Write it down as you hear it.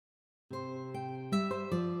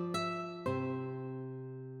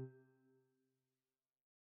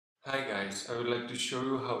Hi guys, I would like to show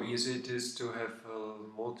you how easy it is to have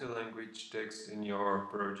multi-language text in your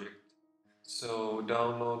project. So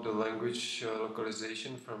download the language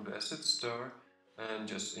localization from the asset store and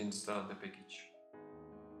just install the package.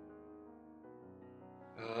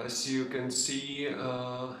 As you can see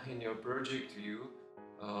in your project view,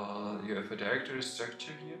 you have a directory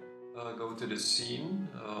structure here. Go to the scene,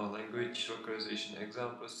 language localization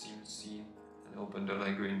example, scene, and open the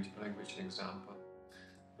language example.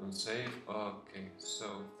 Don't save. Okay,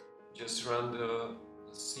 so just run the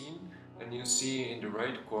scene and you see in the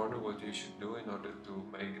right corner what you should do in order to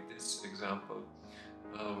make this example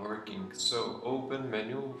working. So open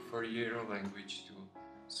menu Foriero Language Tool.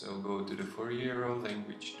 So go to the Foriero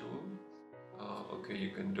Language Tool. Okay, you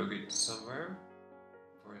can drag it somewhere,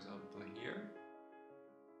 for example here.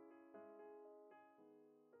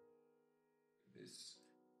 This.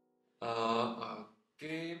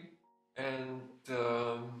 Okay, and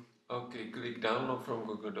okay, click download from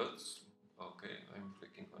GoogleDocs. Okay, I'm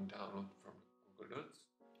clicking on download from GoogleDocs.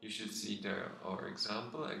 You should see there our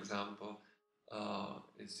example. Example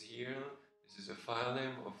is here. This is a file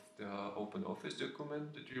name of the OpenOffice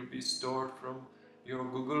document that will be stored from your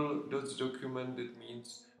GoogleDocs document. That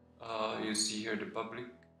means you see here the public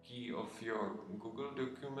key of your Google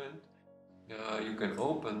document. You can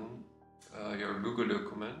open your Google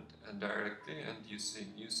document and directly, and you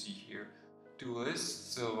see here two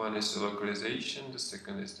lists. So one is the localization, the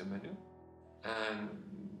second is the menu, and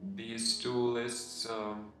these two lists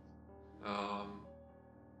are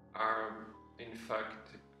in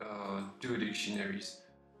fact two dictionaries.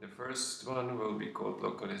 The first one will be called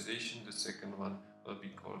localization, the second one will be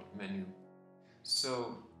called menu.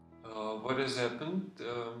 So what has happened?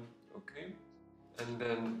 Okay, and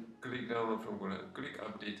then click download from Google, click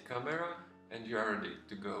update camera, and you are ready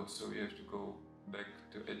to go. So you have to go back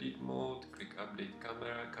to edit mode, click update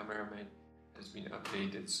camera, cameraman has been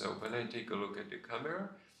updated. So when I take a look at the camera,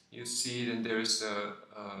 you see that there's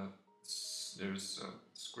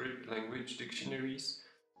script language dictionaries,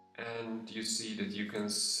 and you see that you can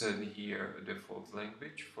set here a default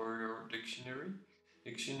language for your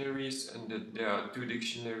dictionaries, and that there are two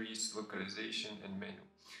dictionaries, localization and menu,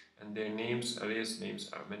 and their names, alias names,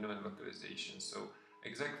 are menu and localization. So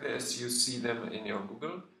exactly as you see them in your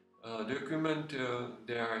Google document,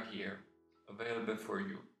 they are here available for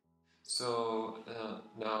you. So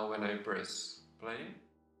now when I press play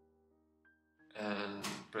and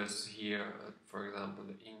press here, for example,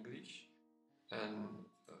 the English, and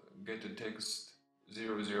get the text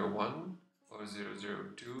 001 or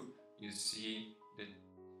 002, you see that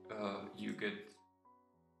you get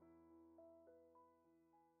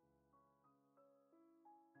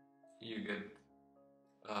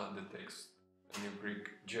the text. And you click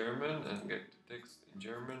German and get the text in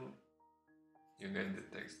German, you get the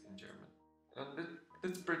text in German. And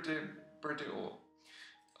that's pretty all.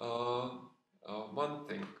 One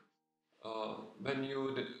thing, when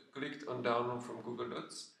you clicked on download from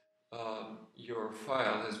GoogleDocs, your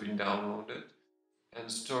file has been downloaded and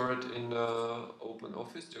stored in the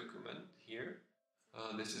OpenOffice document here.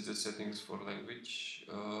 This is the settings for language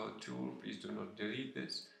tool. Please do not delete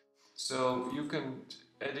this. So you can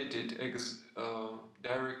edit it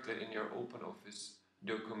directly in your OpenOffice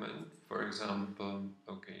document. For example,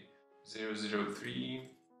 okay, 003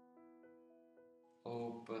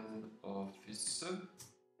 OpenOffice.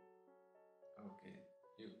 Okay,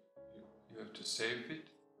 you have to save it,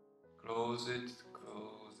 close it,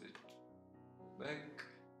 back.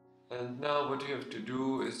 And now what you have to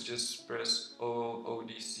do is just press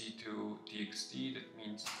ODS TXT. That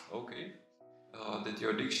means okay, that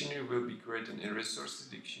your dictionary will be created in resources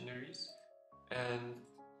dictionaries. And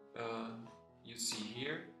you see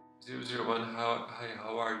here 001, hi,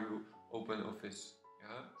 how are you, OpenOffice.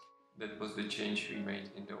 Yeah, that was the change we made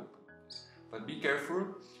in the OpenOffice. But be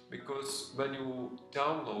careful, because when you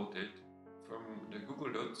download it from the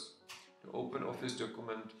GoogleDocs, the OpenOffice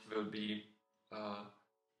document will be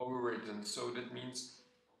overwritten. So that means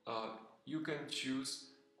you can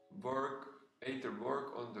choose either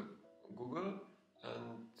work on the Google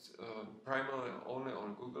and primarily only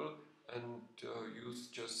on Google, and use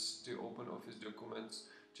just the OpenOffice documents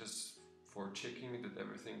just for checking that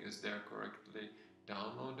everything is there correctly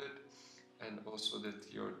downloaded, and also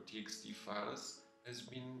that your TXT files has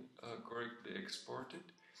been correctly exported,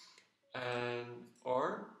 and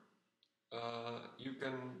or you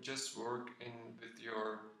can just work with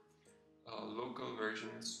your local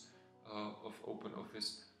versions of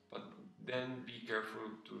OpenOffice, but then be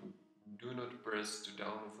careful to do not press to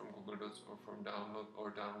download from GoogleDocs or from download,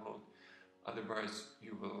 otherwise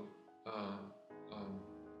you will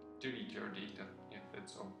delete your data. Yeah,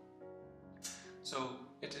 that's all. So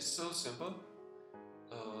it is so simple.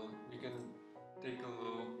 You can take a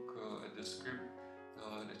look at the script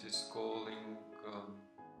that is calling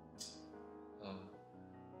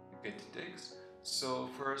get text. So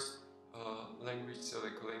first, language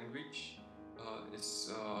select language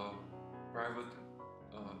is private.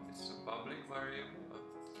 It's a public variable,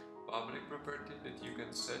 public property that you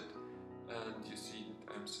can set. And you see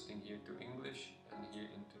that I'm setting here to English and here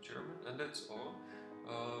into German, and that's all.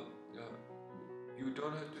 You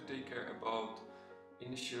don't have to take care about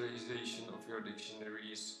initialization of your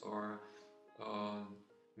dictionaries or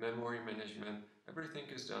memory management. Everything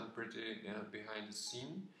is done pretty behind the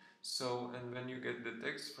scene. So, and when you get the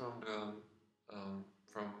text from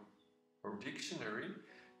our dictionary,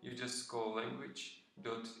 you just call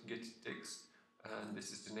language.getText, and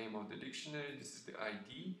this is the name of the dictionary, this is the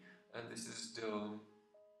ID, and this is the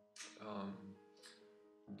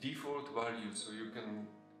default value. So you can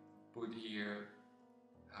put here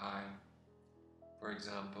hi, for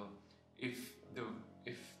example, if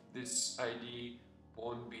this ID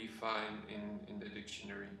won't be fine in the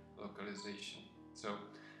dictionary localization. So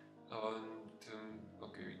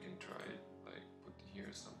okay, we can try it, like put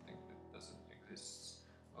here something that doesn't exist.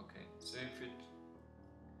 Okay, save it,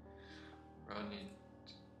 run it.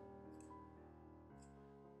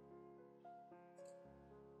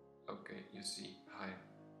 Okay, you see hi,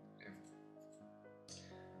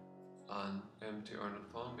 and empty or not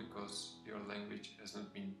found because your language has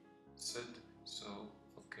not been set. So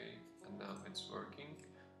okay, and now it's working.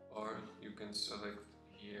 Or you can select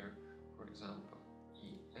here, for example,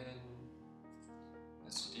 EN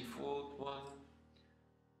as default one,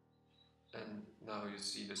 and now you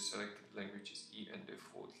see the selected language is EN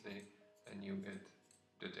defaultly, and you get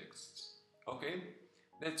the texts. Okay,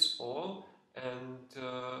 that's all, and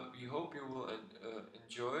we hope you will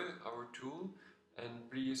enjoy our tool, and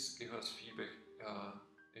please give us feedback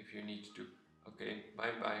if you need to. Okay,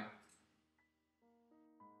 bye bye.